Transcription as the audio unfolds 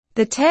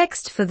The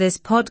text for this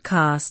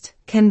podcast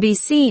can be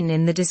seen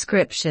in the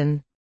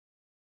description.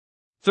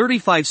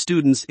 35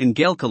 students in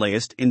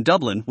Gaelcoleist in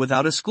Dublin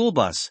without a school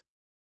bus.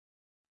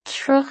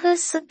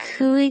 Truchas a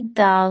cúig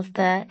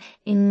dalta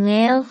I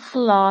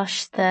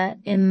nGaelcholáiste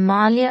I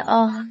Maile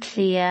Ó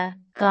Clia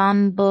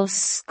gan bus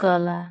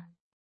scoile.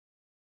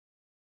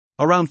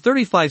 Around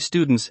 35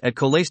 students at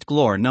Coleist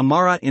Glór na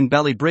Mara in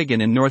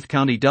Ballybriggan in North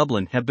County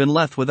Dublin have been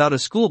left without a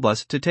school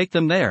bus to take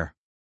them there.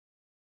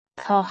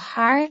 Tá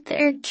thart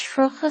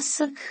truchas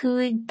a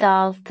cúig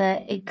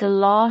dalta I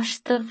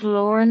Coláiste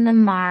Glór na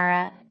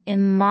Mara I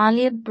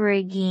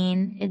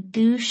Ballybriggan I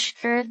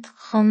dúsgurt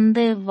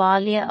chunda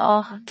Bhaile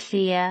Ó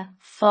Clia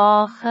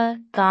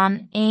fágtha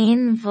gan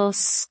aon bus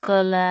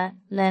scoile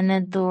lena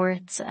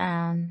dúirt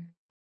ann.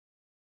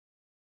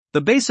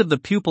 The base of the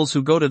pupils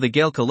who go to the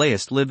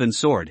Gaelcoleist live in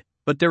Sword,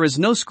 but there is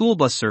no school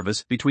bus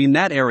service between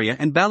that area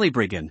and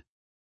Ballybriggan.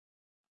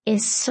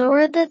 Is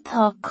sorda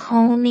tá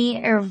cónaí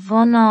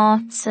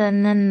bhunáta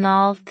na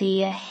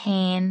náltaí a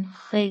hain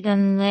chuig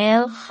an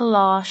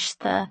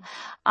Gaelcholáiste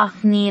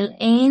ach níl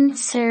aon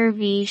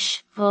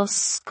seirbhís bus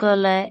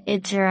scoile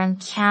idir an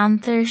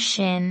ceantar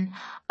sin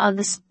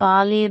agus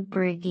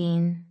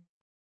Ballybriggan.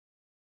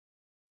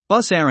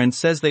 Bus Éireann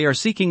says they are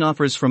seeking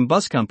offers from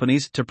bus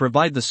companies to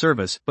provide the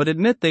service but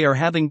admit they are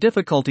having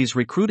difficulties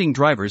recruiting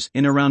drivers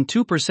in around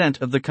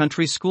 2% of the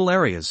country's school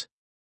areas.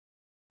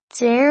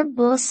 Deir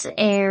Bus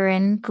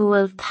Éireann go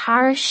bhfuil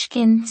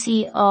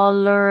tairiscintí á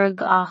lorg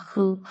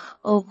acu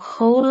ó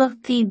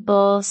chomhlachtaí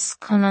bus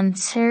chun an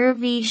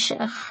seirbhís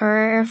a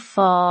chur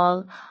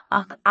fáil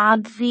ach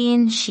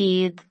admhaíonn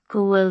siad go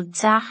bhfuil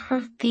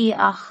deachreachtaí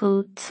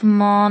acu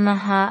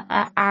tiománaithe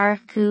a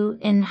airciú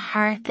in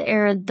thart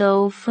a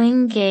dó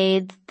faoin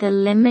gcéad de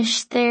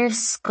limistéar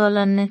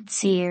scoile na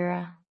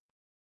tíre.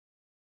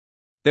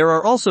 There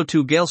are also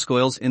 2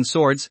 Gaelscoils in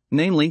Swords,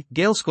 namely,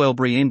 Gaelscoil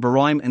Briain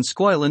Baraim and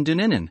Scoil in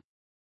Duninnin.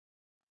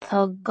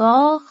 Tá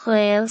gá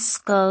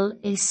Gaelscoil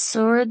I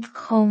Sword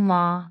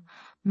Chomh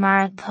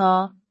mar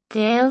tá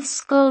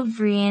Gaelscoil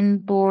Briain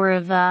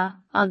Borva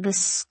agus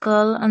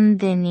Scoil an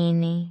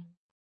Duine.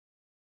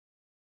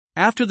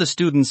 After the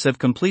students have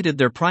completed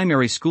their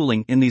primary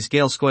schooling in these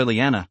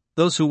Gaelscoiliana,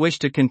 those who wish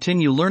to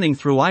continue learning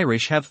through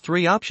Irish have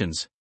 3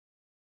 options.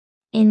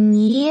 In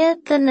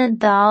dhiad de na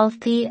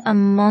daltaí a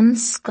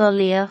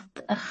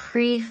mbunscoilíocht a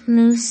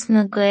chríochnús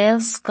na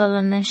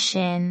Gaelscoileanna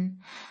sin,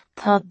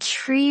 tá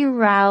 3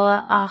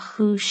 rogha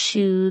acu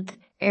siúd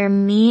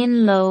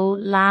mian lo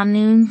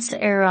leanúint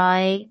ar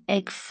aghaidh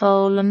ag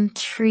foghlaim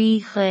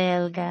 3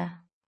 Gaeilge.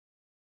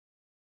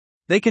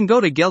 They can go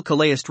to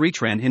Gaelcoleist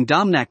Reitran in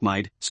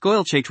Domhnachmide,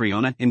 Scoil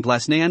Chatriona in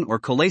Glasnahan or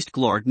Coleist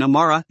Glór na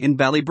Mara in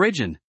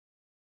Ballybriggan.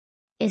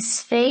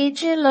 Is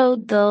féidir leo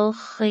dul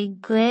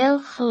chuig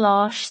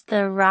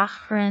Gaelcholáiste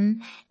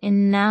Reachran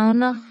in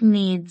Nonach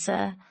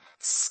Míde,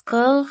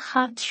 Scoil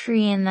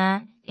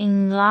Chatriona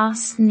in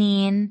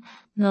Glasnahan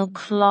nó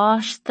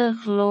Coláiste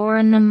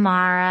Glór na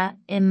Mara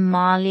in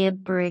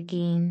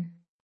Ballybriggan.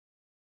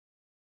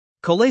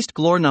 Coleist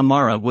Glór na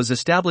Mara was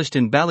established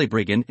in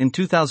Ballybriggan in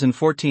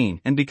 2014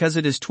 and because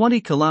it is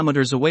 20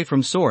 kilometers away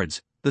from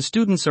Swords, the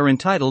students are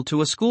entitled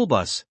to a school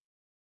bus.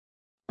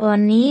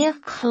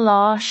 Bunaíodh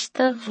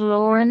Coláiste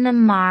Glór na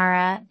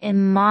Mara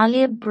in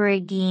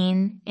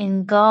Ballybriggan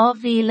in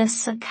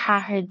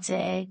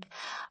 2014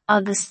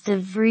 agus de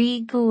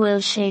bhrí go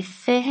bhfuil sé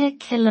 20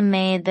 km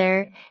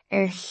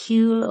ar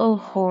shiúl ó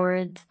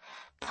Chord,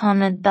 tá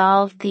na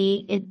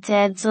daltaí I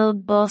d'eideal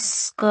bus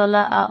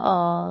scoile a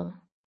fháil.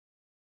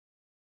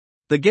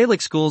 The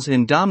Gaelic schools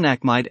in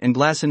Domhnachmide and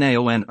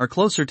Glasnahan are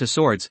closer to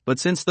Swords, but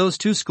since those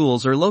 2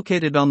 schools are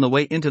located on the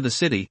way into the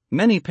city,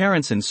 many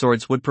parents in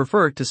Swords would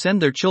prefer to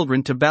send their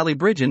children to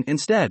Ballybriggan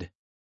instead.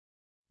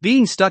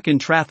 Being stuck in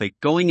traffic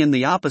going in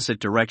the opposite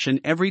direction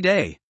every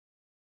day.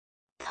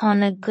 Tá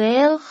na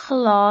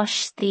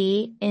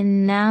Gaelcholáistí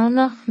in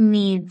Nonach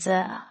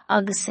Míde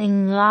agus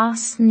in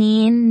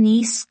Glasnahan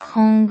níos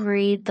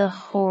congraí de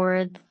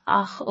Chord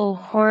ach ó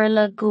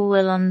tharla go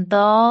bhfuil an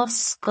 2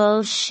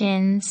 scoil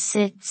sin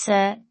suite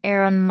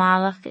ar an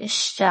mbealach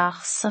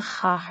isteach sa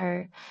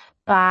chathair,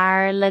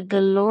 bear le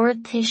go leor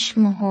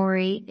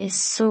tuismitheoirí is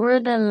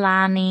Sword a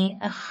leanaí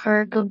a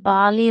chur go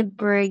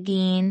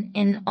Ballybriggan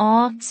in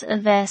áit a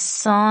bheith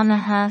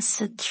sáinnithe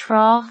sa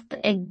trácht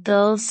ag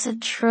dul sa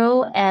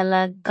treo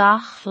eile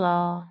gach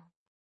lá.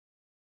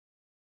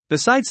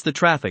 Besides the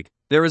traffic,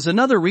 there is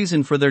another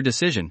reason for their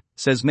decision,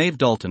 says Maeve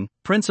Dalton,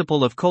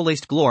 principal of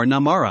Coleist Glór na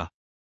Mara.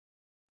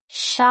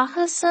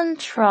 Seachas an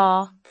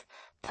trácht,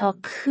 tá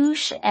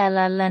cúis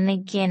eile lena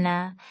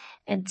gcine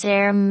a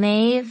deir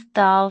Maeve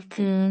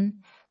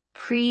Dalton,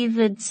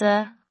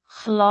 príomhaide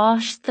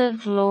Coláiste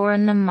Glór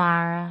na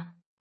Mara.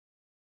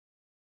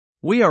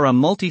 We are a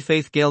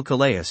multi-faith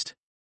Gaelcoleist.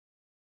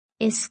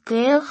 Is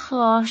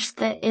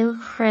Gaelcholáiste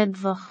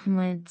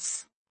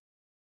Ilchredmhaid.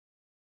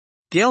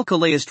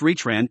 Gaelcoleist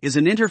Reitran is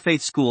an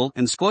interfaith school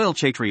and Scoil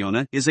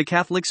Chatriona is a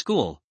Catholic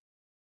school.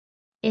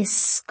 Is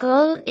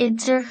Scoil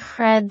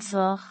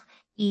Idirchredmhach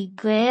I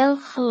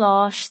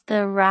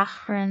Gaelcholáiste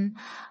Reachran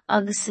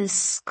agus is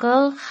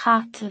Scoil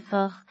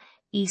Chaitlimh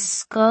I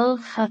Scoil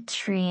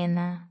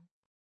Catriona.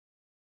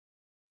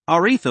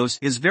 Our ethos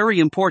is very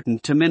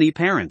important to many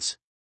parents.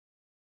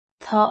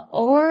 Tá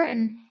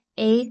an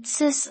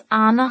éitis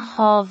anna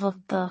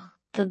hábhachtach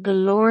de go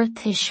leor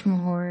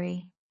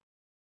tuismitheoirí.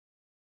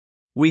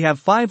 We have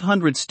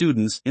 500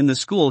 students in the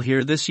school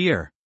here this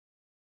year.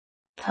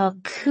 Tá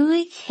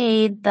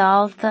 500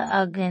 dáilta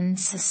agan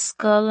sa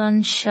scoil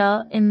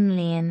anseo I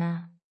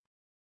mbliana.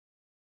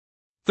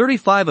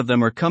 35 of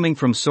them are coming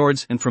from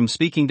Swords, and from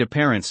speaking to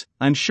parents,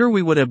 I'm sure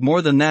we would have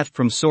more than that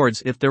from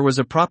Swords if there was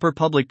a proper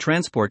public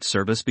transport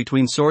service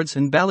between Swords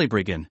and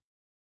Ballybriggan.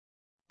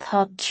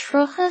 Tá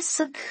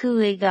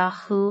 35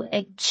 acu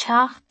ag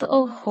teacht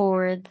ó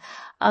Chord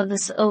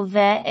agus ó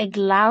bheith ag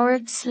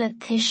labhairt le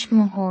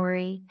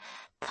tuismitheoirí,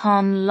 tá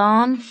an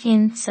lán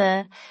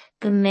cinnte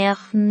go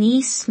mbeadh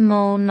níos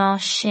mó ná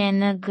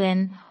sin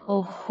againn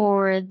ó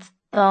Chord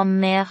dá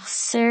mbeadh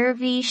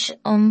seirbhís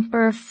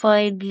iompar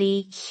fhadhblí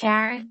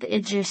ceart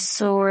idir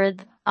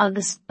Sword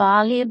agus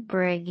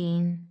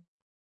Ballybriggan.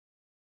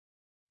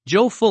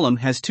 Joe Fulham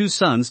has 2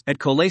 sons at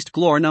Coláiste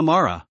Glór na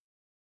Mara.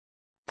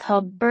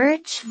 Tá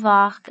Bert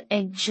Bach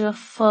ag Joe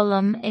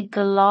Fulham ag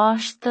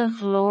Coláiste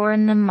Glór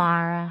na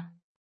Mara.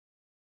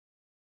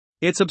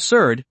 It's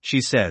absurd,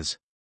 she says.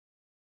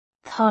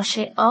 Tá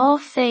sé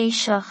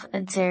áféiseach a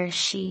deir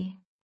sí.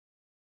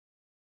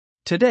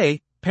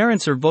 Today,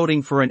 parents are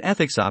voting for an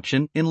ethics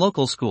option in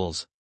local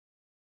schools.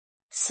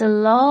 Sa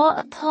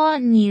lá atá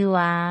inniu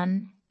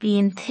ann,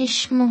 bíonn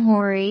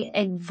tuismitheoirí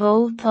ag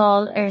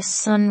vótáil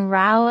son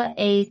rogha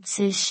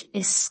éitis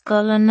I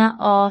scoileanna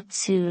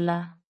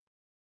áitiúla.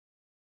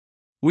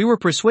 We were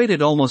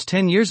persuaded almost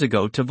 10 years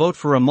ago to vote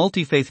for a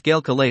multi-faith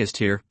Gaelcha laist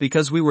here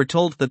because we were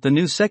told that the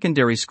new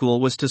secondary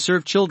school was to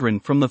serve children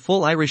from the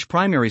full Irish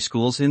primary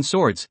schools in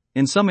Swords,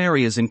 in some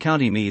areas in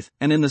County Meath,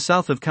 and in the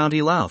south of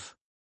County Louth.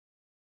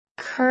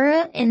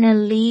 Cura ina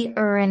lí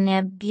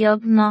uirne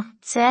beagnach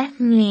 10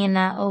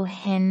 mbliana ó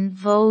shin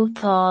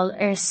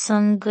vótáil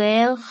son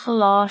Gael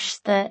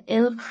choláiste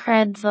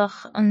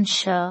ilchredmhach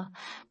anseo,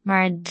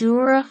 mar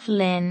dúradh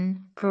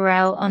linn go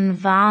raibh an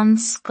bhean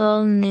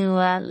scoil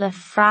nua le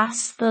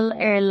freastal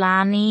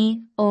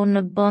leanaí ó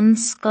na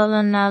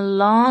bunscoileanna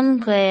lán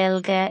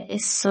Gaeilge I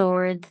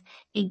Sword,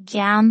 I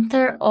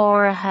gceantar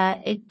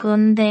áirithe I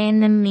gContae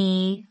na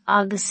Mí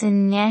agus I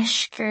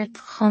ndeisceart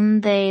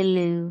Contae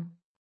Lú.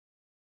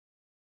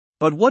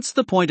 But what's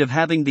the point of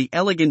having the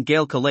elegant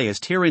Gaelcha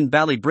laist here in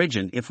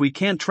Ballybriggan if we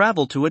can't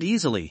travel to it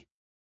easily?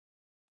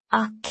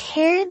 Ach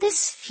céard is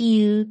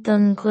fiú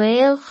don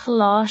Gael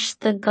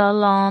choláiste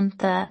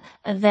galanta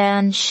a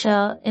bheith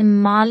anseo I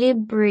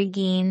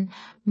Ballybriggan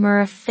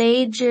mar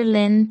féidir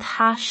linn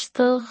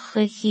taistil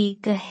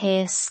chuichí go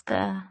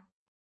héasca.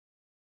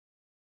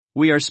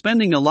 We are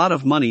spending a lot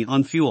of money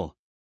on fuel.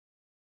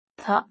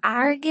 Tá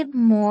airgid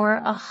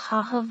mór a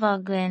chaitheamh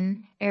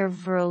againn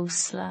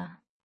bhrósla.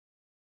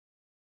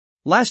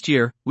 Last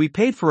year, we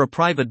paid for a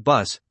private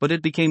bus, but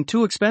it became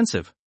too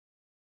expensive.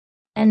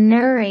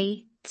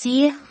 Anuraí,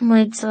 díodh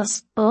muid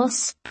as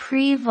bus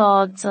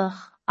príobháideach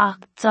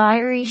ach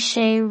d'éirigh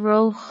sé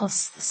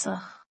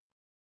róchostasach.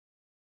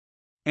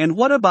 And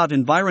what about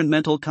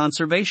environmental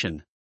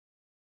conservation?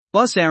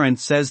 Bus Éireann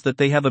says that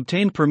they have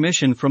obtained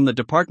permission from the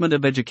Department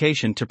of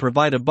Education to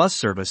provide a bus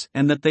service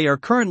and that they are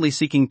currently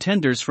seeking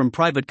tenders from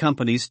private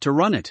companies to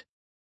run it.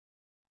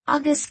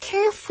 Agus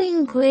céir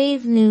faoin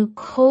ghaomhnú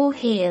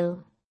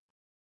comhghaol.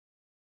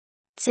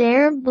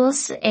 Deir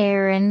Bus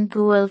Éireann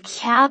go bhfuil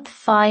cead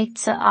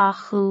faighte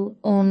acu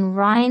ón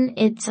Rhein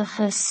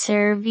Oideachais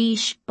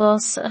seirbhís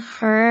bus a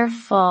chur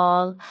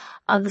fáil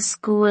agus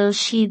go bhfuil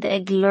siad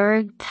ag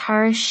lorg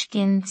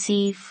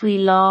tairiscintí faoi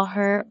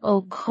láthair ó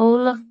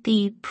chomhlachtaí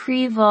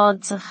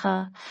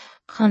príobháideacha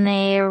chun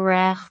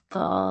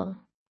reachtáil.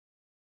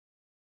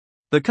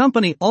 The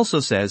company also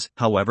says,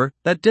 however,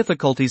 that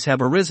difficulties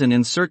have arisen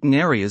in certain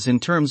areas in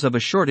terms of a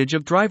shortage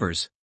of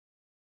drivers.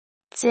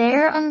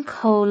 Deir an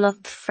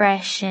chomhlacht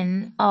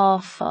freisin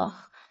áfach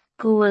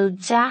go bhfuil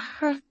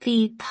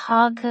deachartaí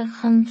tagtha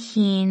chun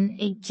cinn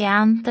I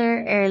gceantar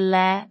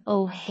le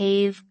ó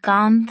thaobh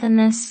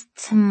gantanas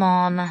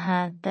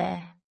tiománaithe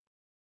de.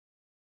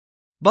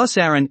 Bus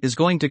Éireann is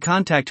going to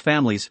contact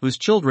families whose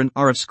children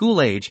are of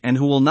school age and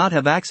who will not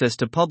have access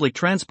to public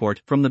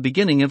transport from the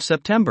beginning of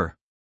September.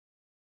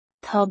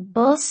 Tá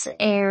Bus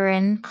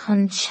Éireann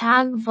chun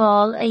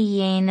teagmháil a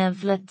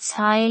dhéanamh le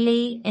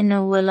teaghlaigh ina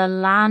bhfuil a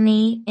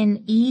leanaí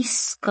in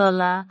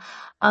íoscoile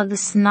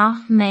agus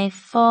nach mbeidh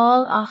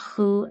fáil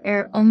acu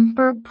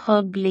iompar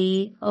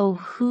poiblí ó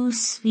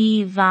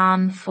thuasmhaí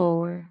bhean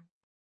fómhair.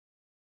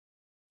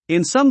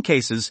 In some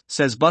cases,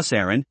 says Bus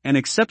Éireann, an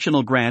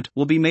exceptional grant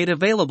will be made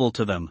available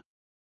to them.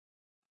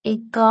 I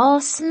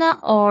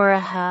gcásanna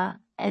áirithe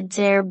a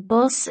deir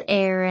Bus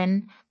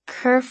Éireann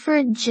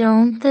Curfar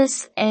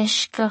Joontas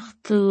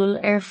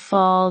Eisceachtail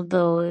fáil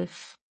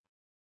dóibh.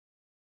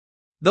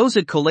 Those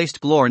at Coláiste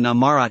Glór na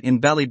Mara in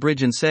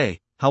Ballybriggan say,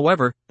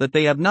 however, that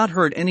they have not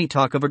heard any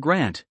talk of a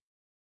grant.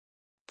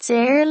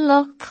 Deir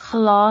Lucht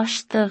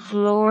Coláiste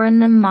Glór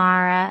na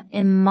Mara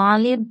in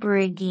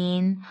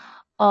Ballybriggan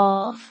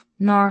áh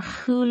nor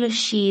chúla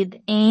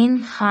siad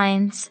aon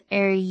chaint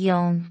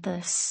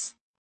dheontas.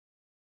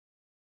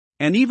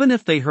 And even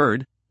if they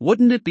heard,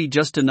 wouldn't it be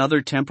just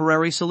another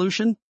temporary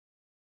solution?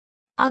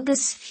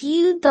 Agus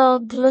fiú dó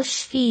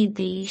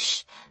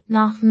gluisfidís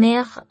nach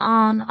mbeadh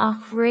an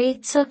ach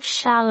réiteach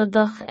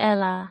sealadach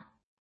eile.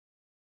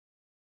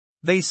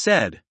 They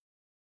said.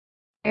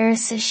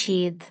 Sa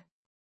siad.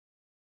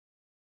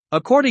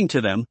 According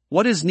to them,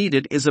 what is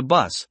needed is a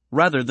bus,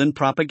 rather than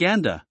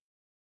propaganda.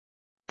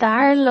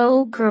 Dar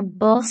lo gur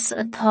bus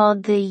atá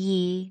de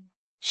dhí,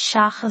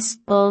 seachas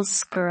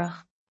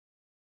bolscrach.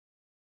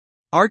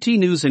 RT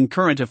News and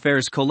Current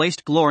Affairs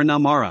Coléist Glór na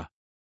Mara.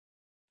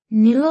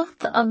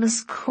 Nuacht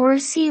agus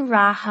cuasaí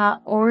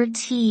ratha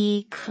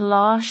RTE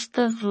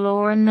Coláiste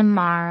Glór na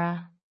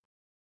Mara.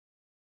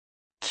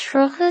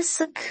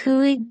 Truchas a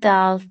cúig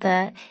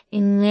dalta I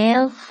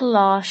nGael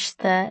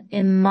Coláiste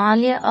I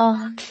Mbaile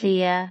Átha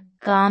Cliath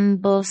gan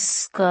bus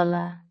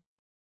scoile.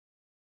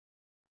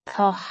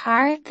 Tá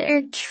thart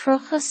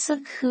truchas a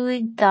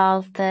cúig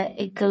dalta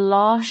I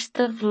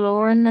Coláiste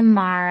Glór na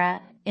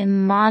Mara I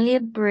Mbaile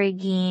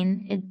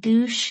Brigín I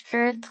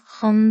dúsgurt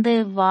chun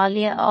de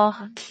Mbaile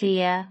Átha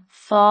Cliath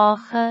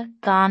fágtha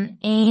gan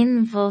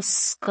aon bus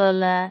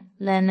scoile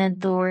lena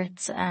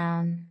dúirt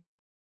ann.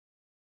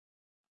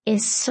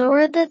 Is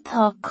suirde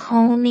tá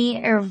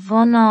cónaí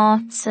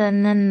bhunáta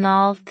na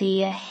náltaí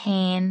a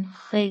théann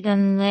chuig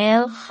an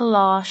nGael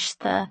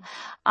Coláiste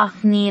ach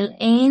níl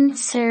aon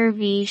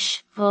seirbhís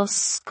bus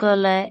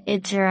scoile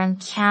idir an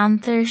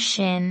cheantar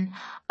sin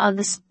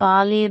agus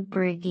Baile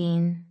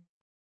Brigín.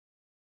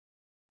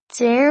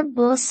 Deir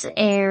bus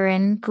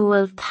éireann go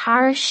bhfuil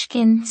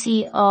tairiscintí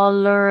á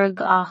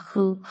lorg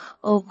acu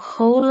ó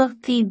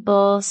chomhlachtaí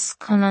bus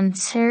chun an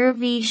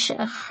seirbhís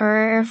a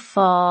chur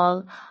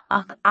fáil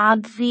ach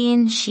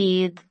admhaíonn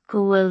siad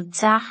go bhfuil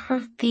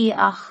deachreachtaí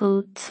acu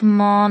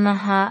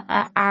tiománaithe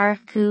a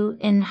airciú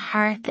in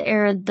thart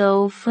a dó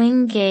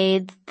faoin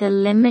gcéad de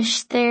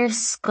limistéir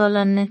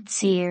scoile na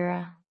tíre.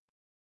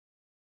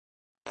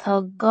 Tá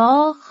gá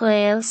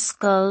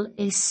ghaelscoil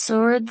I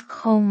Suird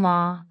Chomh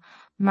Maith,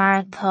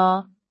 mar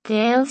tá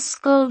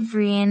Gaelscoil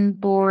Bhriain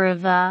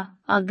Bórbha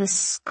agus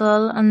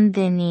Scoil an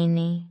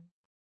Duine.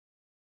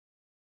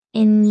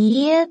 I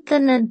ndiaidh de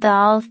na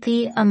daltaí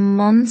a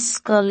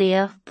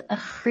mbunscoilíocht a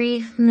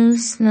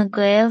chríochnús na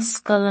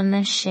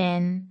Gaelscoileanna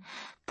sin,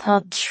 tá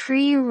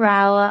trí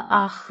rogha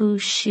acu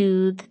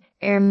siúd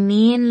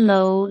mian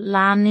lo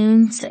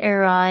leanúint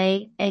ar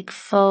aghaidh ag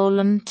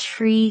foghlaim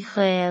trí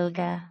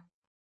Ghaeilge.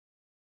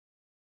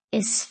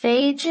 Is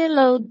féidir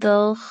leo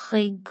dul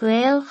chuig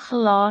Gael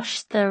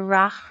Coláiste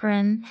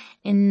Rachrann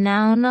I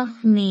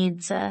Nonach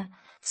Maide,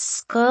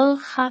 Scoil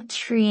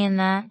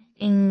Caitríona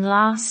I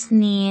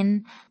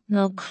Nglassnian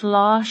nó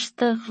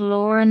Coláiste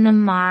Glór na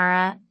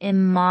Mara I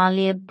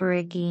Mbaile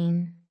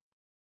Brigín.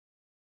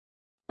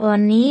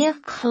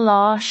 Bunaíodh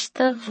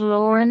Coláiste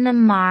Glór na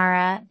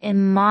Mara I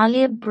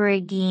Mbaile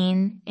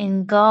Brigín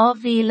in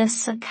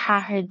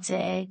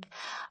 2014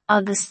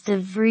 agus de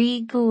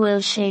bhrí go bhfuil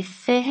sé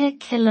 20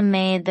 km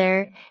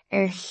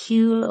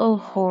shiúl ó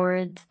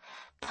Chord,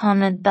 tá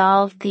na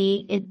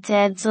daltaí I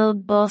d'eideal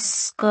bus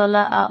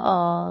scoile a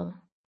fháil.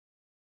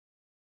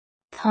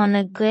 Tá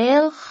na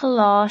Gael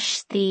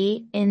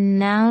Coláistí I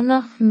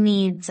Nonach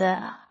Maide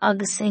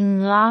agus I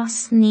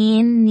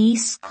Nglassnian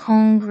níos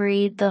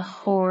congraí de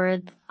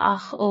Chord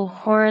ach ó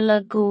tharla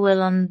go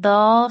bhfuil an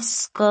dá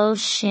scoil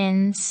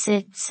sin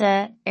suite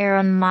ar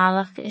an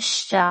mbealach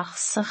isteach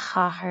sa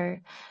chathair,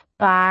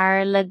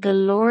 beár le go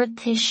leor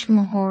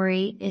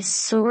tuismitheoirí is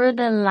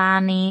suirde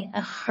leanaí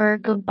a chur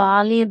go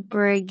Baile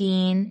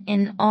Brigín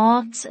in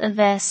áit a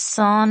bheith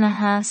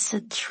sáinnithe sa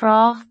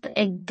trácht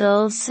ag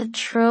dul sa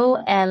treo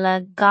eile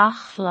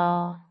gach lá.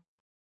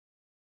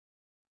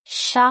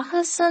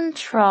 Seachas an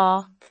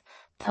trácht,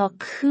 tá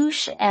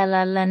cúis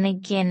eile lena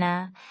gcinne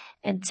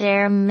a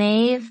deir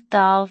Maeve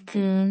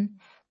Daltún,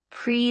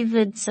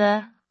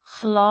 príomhaide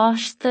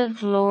Coláiste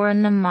Glór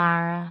na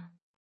Mara.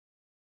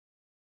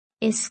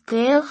 Is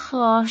Gael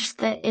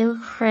Coláiste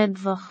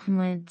Ullchreidmhach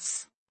muid.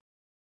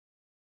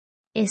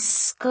 Is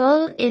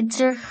scoil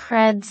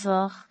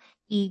idirchreidmhach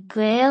I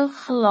Gael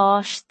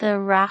Coláiste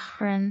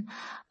Rachrann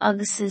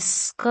agus is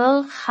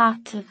scoil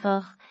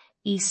chaitlimhach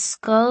I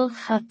Scoil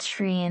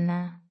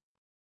Caitríona.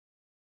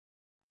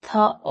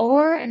 Tá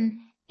ór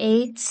an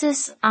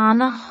éadtas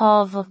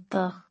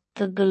anna-tábhachtach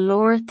de go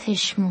leor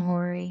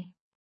tuismitheoirí.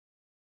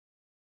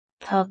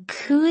 Tá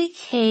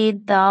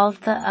 500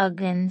 dalta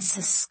agan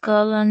sa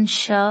scoil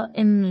anseo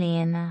I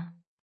mbliana.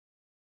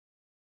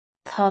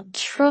 Tá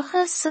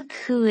truchas a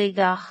 5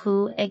 acu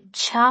ag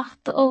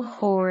teacht ó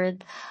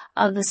Chord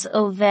agus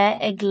ó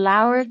bheith ag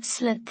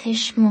labhairt le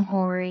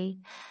tuismitheoirí,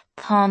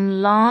 táim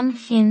lán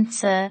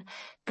cinnte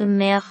go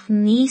mbeadh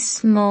níos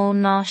mó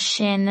ná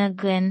sin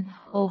againn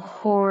ó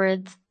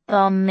Chord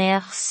dá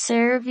mbeadh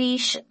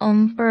seirbhís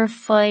iompar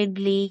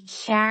fhadhblí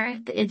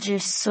ceart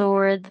idir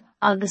Sord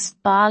agus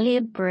Baile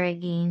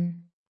Brigín.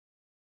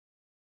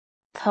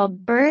 Tá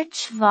beirt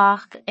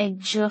mhac ag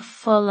dtio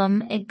folamh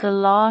I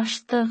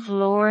Coláiste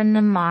Glór na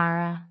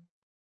Mara.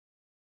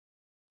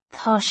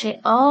 tá sé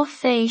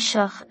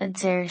áféiseach a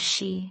deir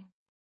sí.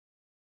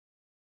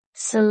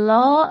 Sa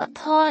lá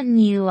atá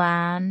inniu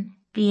ann,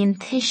 bíonn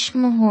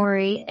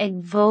tuismitheoirí ag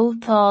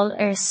vótáil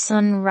ar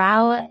son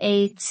rogha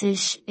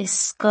éitis i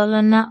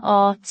scoileanna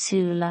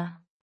áitiúla.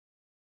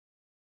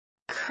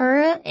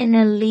 Cuireadh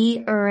ina luí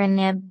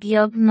uirne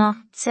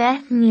beagnach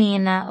 10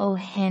 mbliana ó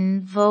shin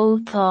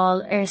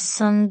vótáil ar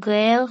son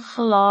Gael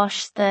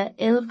Choláiste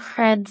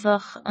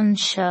ilchreidmhach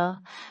anseo,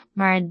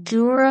 mar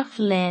dúradh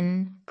linn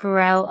go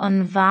raibh an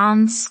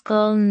bhean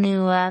scoil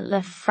nua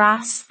le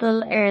freastal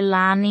ar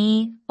leanaí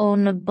ó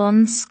na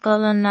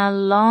bunscoileanna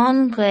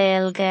lán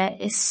Gaeilge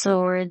i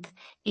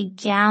Swords i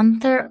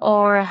gceantar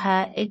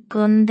áirithe i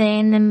gContae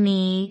na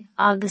Mí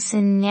agus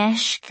i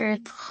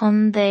ndeisceart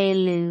Contae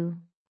Louth.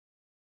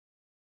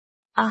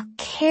 Ach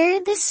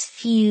céard is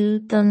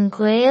fiú don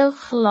Gael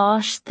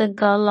Choláiste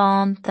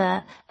Galánta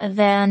a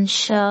bheith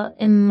anseo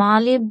i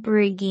Mbaile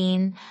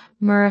Bríginn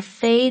mar a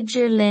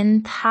féidir linn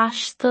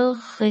taistil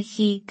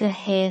chugaí go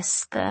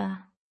héasca.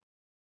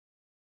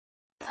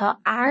 Tá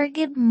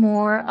airgid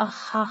mór a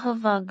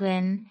chaitheamh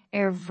againn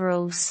ar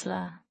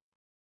Bhrósla.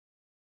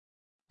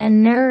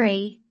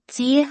 Anuraidh,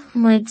 díodh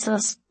muid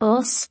os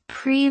bus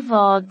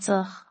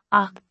príobháideach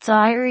ach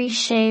d'éirigh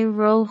sé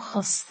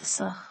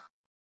róchostasach.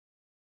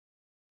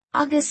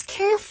 Agus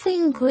céir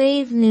faoin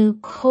gcéadhnú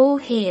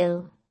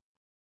comhghaol.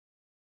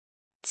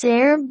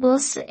 Deir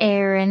bus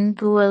éireann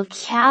go bhfuil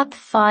cead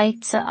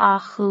faighte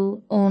acu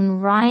ón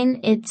Rhein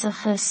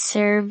Oideacha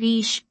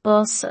seirbhís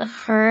bus a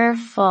chur ar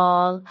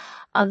fáil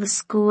agus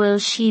go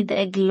bhfuil siad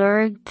ag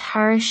lorg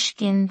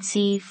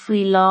tuairiscintí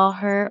faoi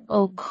láthair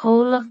ó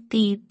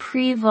comhlachtaí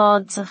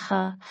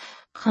príobháideacha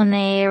chun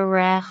é a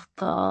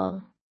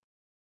reáchtáil.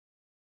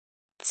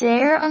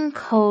 Deir an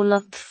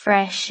comhlacht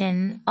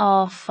freisin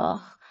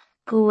áfach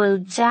go bhfuil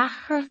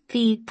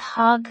deacrachtaí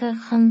tagtha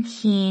chun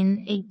cinn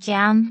i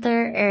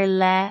gceantar ar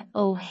leith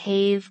ó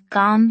thaobh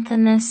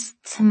gantanas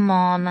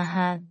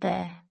tiománaithe de.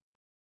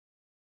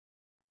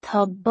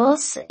 Tá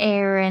bus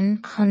éireann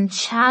chun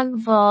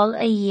teagmháil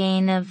a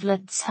dhéanamh le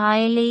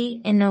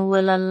teaghlaigh ina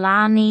bhfuil a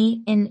leanaí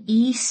in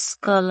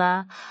íoscoile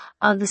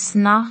agus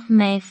nach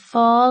mbeidh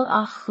fáil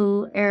acu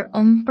ar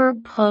iompar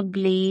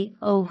poiblí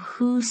ó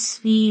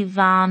thuasmhaí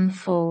bhean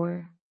fómhair.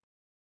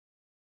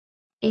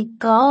 I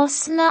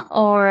gcásanna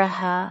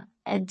áirithe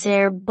a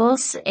deir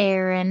bus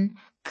éireann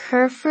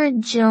cuirfear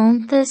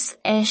deontas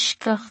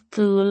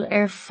éisceachtaúil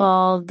ar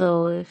fáil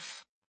dóibh.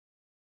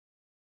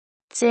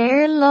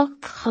 Deir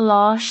lucht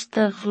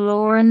Choláiste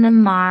Glór na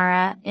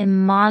Mara i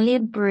Mbaile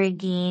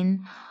Bríginn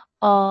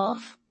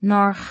ábh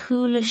nár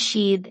chuala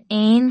siad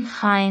aon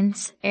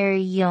chaint ar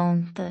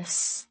dheontas.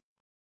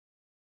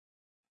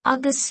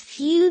 Agus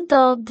fiú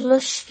dá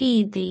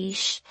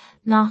gluisfidís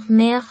nach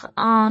mbeadh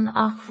ann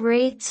ach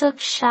réiteach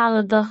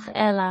sealadach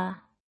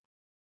eile.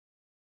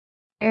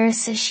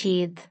 Ársa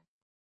siad.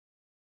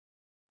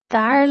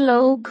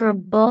 D'arló gur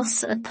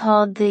bus atá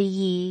de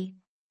dhí,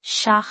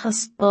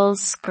 seachas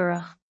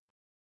bolscaireacht.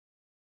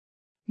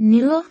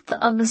 Nuacht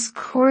agus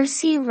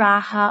cúrsaí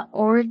ratha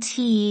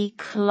ortaí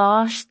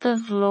Choláiste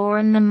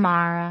Glór na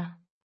Mara.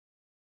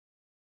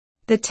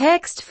 The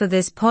text for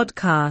this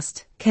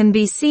podcast can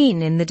be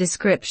seen in the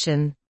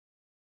description.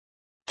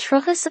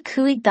 Truchas a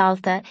cuaig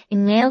dalta I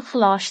Gael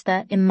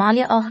Choláiste I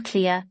Mbaile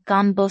Achlia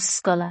gan bus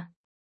scoile.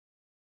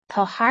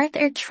 Tá thart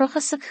ar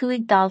truchas a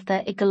cuaig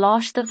dalta I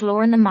Choláiste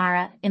Glór na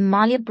Mara I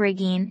Mbaile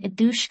Bríginn I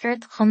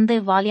dúsceart Contae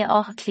Mhaile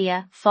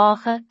Achlia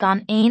fácha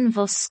gan aon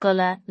bus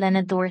scoile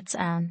lena dúirt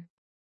ann.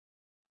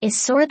 Is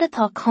suirde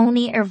tá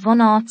cónaí ar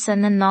bhunáitse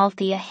na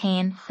náltaí a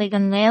théann chuig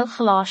an Gael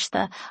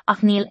Choláiste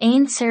ach níl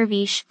aon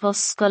seirbhís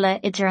bus scoile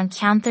idir an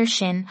ceantar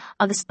sin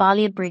agus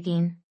Mbaile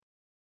Bríginn.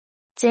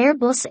 Deir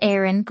bus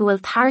éireann go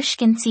bhfuil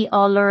tuairiscintí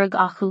á lorg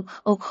acu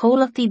ó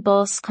comhlachtaí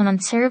bus chun an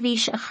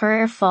seirbhís a chur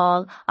ar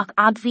fáil ach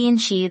admhaíonn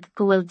siad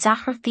go bhfuil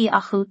deacrachtaí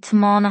acu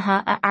tiománaithe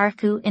a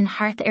airciú in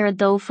thart ar a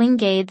dó faoin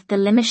gcéad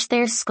de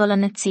limistéir scoile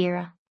na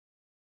tíre.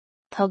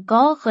 Tá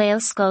gá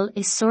Gaelscoil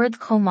I Swords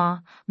Chomh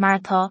mar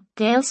tá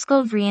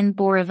Gaelscoil Bhriain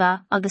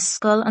Bórbha agus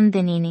Scoil an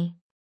Duine.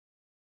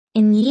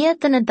 I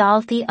ndiaidh de na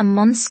daltaí a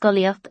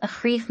mbunscoilíocht a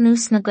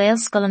chríochnús na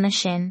Gaelscoileanna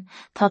sin,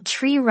 tá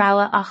trí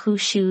rogha acu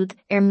siúd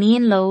ar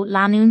mian lo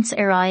leanúint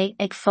ar aghaidh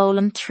ag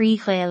foghlaim trí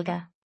Gaeilge.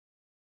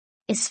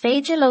 Is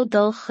féidir le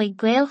dul chuig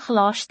Gael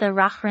Choláiste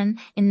Rachrann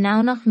I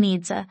Nonach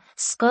Míde,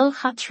 Scoil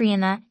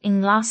Chatríona I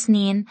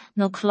Glasníon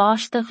nó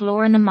Choláiste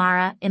Glór na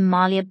Mara I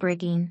Mbaile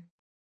Bríginn.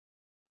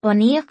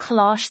 Bunaíodh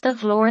Choláiste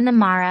Glór na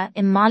Mara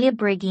I Mbaile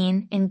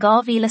Bríginn in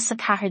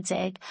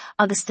 2014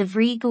 agus de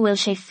bhrí go bhfuil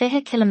sé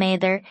 20 km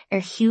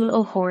ar shiúl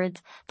ó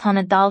Chord, tá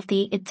na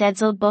daltaí I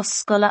deideal bus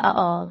scoile a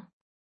fháil.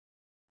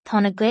 Tá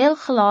na Gael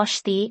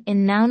Choláistí I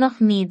Nonach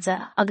Míde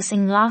agus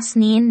in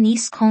Glasníon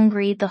níos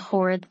congraí de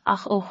Chord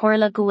ach ó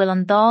Chorla go bhfuil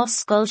an dá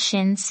scoil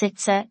sin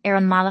suite ar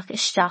an mbealach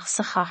isteach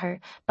sa chathair,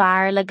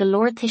 bear le go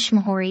leor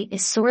tuismitheoirí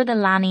is suir de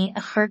leanaí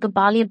a chur go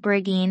Mbaile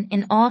Bríginn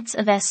in áit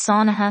a bheith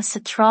sáinnithe sa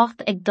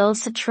trácht ag dul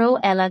sa tro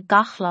eile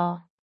gach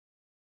lá.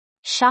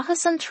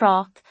 Seachas an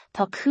trácht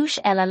tá cúis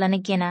eile lena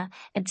gine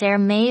a deir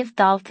méamh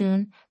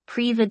daltún,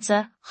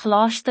 príomhide,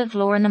 chláiste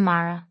glór na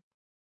mara.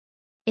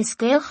 Is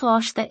gael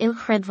chláiste il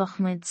chredmhach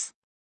muid.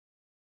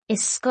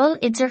 Is scoil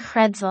idir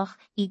chredmhach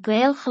I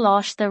gael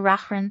chláiste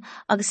rachran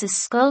agus is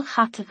scoil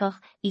chatagach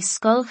I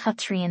scoil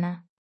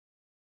chatrína.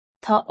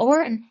 Tá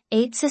óran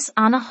éitsis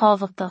anna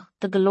hábhachtach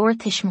de golóir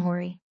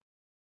tuismitheoirí.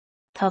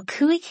 Tá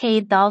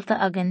 500 dalta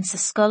agan sa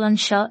scoil an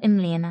seo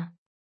imléana.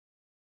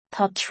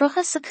 Tá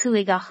trucha sa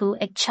 5 acu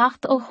ag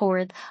teacht ó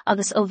chord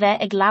agus ó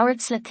bheith ag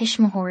labhairt le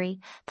tuismitheoirí,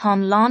 tá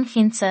an lán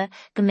cinnte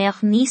go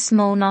mbeadh níos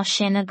mó ná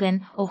sin agan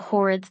ó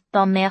chord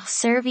dá mbeadh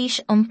seirbhís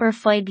iompar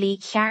fadhlaí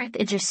cheart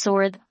idir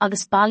sord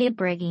agus baile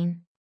bregín.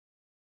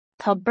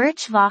 Tá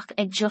beirt mhac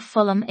ag deo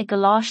folam ag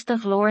go láiste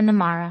glór na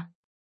mara.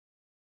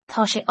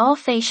 Tá sé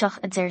áféiseach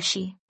a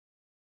d'eirsí.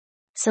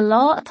 Sa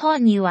lá atá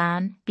inniu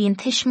ann, bíonn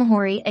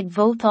tuismitheoirí ag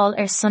vótáil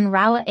ar son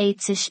rogha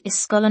éitis is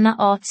scoileanna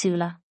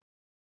áitiúla.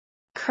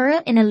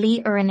 Cura ina lí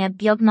uirne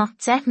beagnach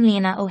 10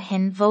 mbliana ó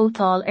shin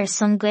vótáil ar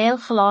son gael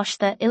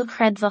choláiste il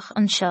chredmhach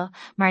anseo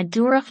mar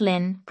dúradh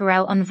linn go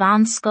raibh an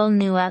bhean scoil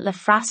nua le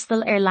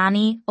freastal ar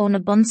leanaí ó na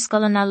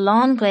bunscoileanna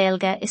lán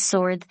gaeilge is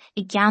sord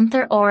I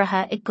gceantar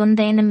áirithe I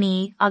gcundé na mí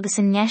agus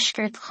in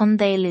neisceart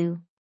chundé lú.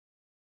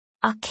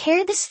 Ach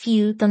céir is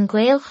fiú don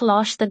gael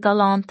choláiste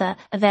galánta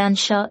a bheith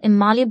anseo I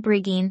mbaile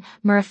brigín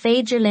mar a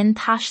féidir linn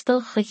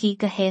taistil chuichí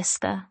go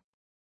héasca.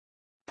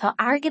 Tá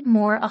airgid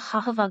mór a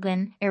chachamh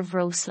agan ar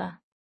bhrósla.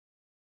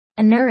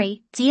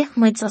 Anuraí, díoch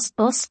muid as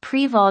bus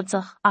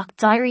príomháideach ach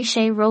d'éirí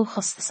sé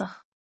róchostasach.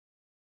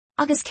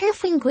 Agus céir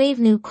faoin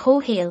gcuimhnú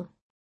cóhéal.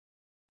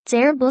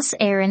 Déir bus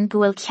éireann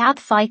go bhfuil cead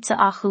faighte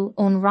acu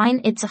ón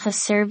rainn oideacha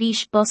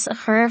seirbhís bus a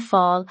chur ar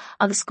fáil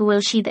agus go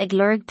bhfuil siad ag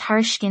lurg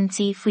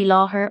tairiscintí faoi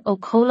láthair ó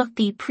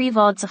comhlachtaí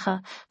príomháideacha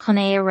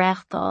chun é a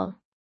reachtáil.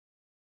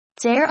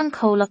 Déir an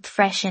comhlacht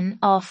freisin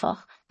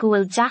áfach go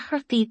bhfuil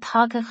deachreachtaí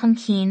tagtha chun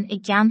cinn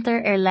I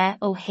gceantar ar le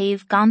ó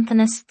thaobh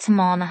gantanas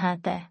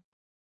tiománaithe de.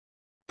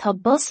 Tá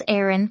bus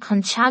éireann chun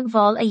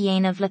teagmháil a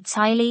dhéanamh le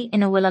teaghlaí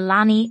ina bhfuil a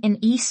leanaí in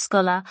os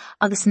scoile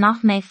agus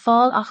nach mbeidh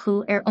fáil acu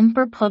ar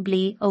iompar poiblí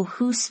ó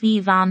thuasmhí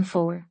bhean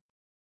fómhair.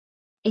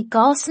 I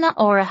gcásanna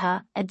áirithe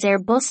a deir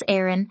bus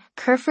éireann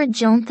curfar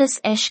deontas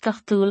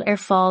eisceachtaúil ar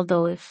fáil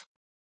dóibh.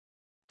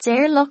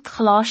 Déir lucht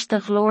choláiste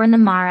glór na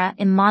mara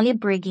I mbaile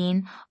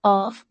brigín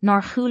ábh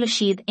nár chúla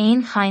siad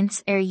aon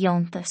chaint ar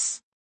deontas.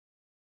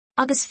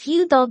 Agus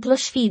fiú dá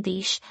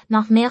gluisfidís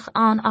nach mbeadh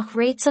an ach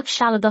réiteach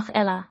sealadach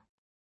eile.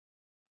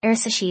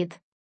 Sa siad.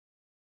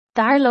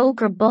 Dar lo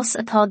gur bus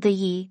atá de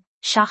dhí,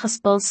 seachas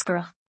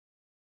bolscrach.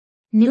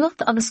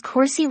 Nuacht agus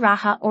cuasaí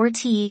ratha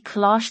ortaí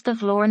choláiste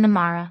glór na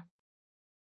mara.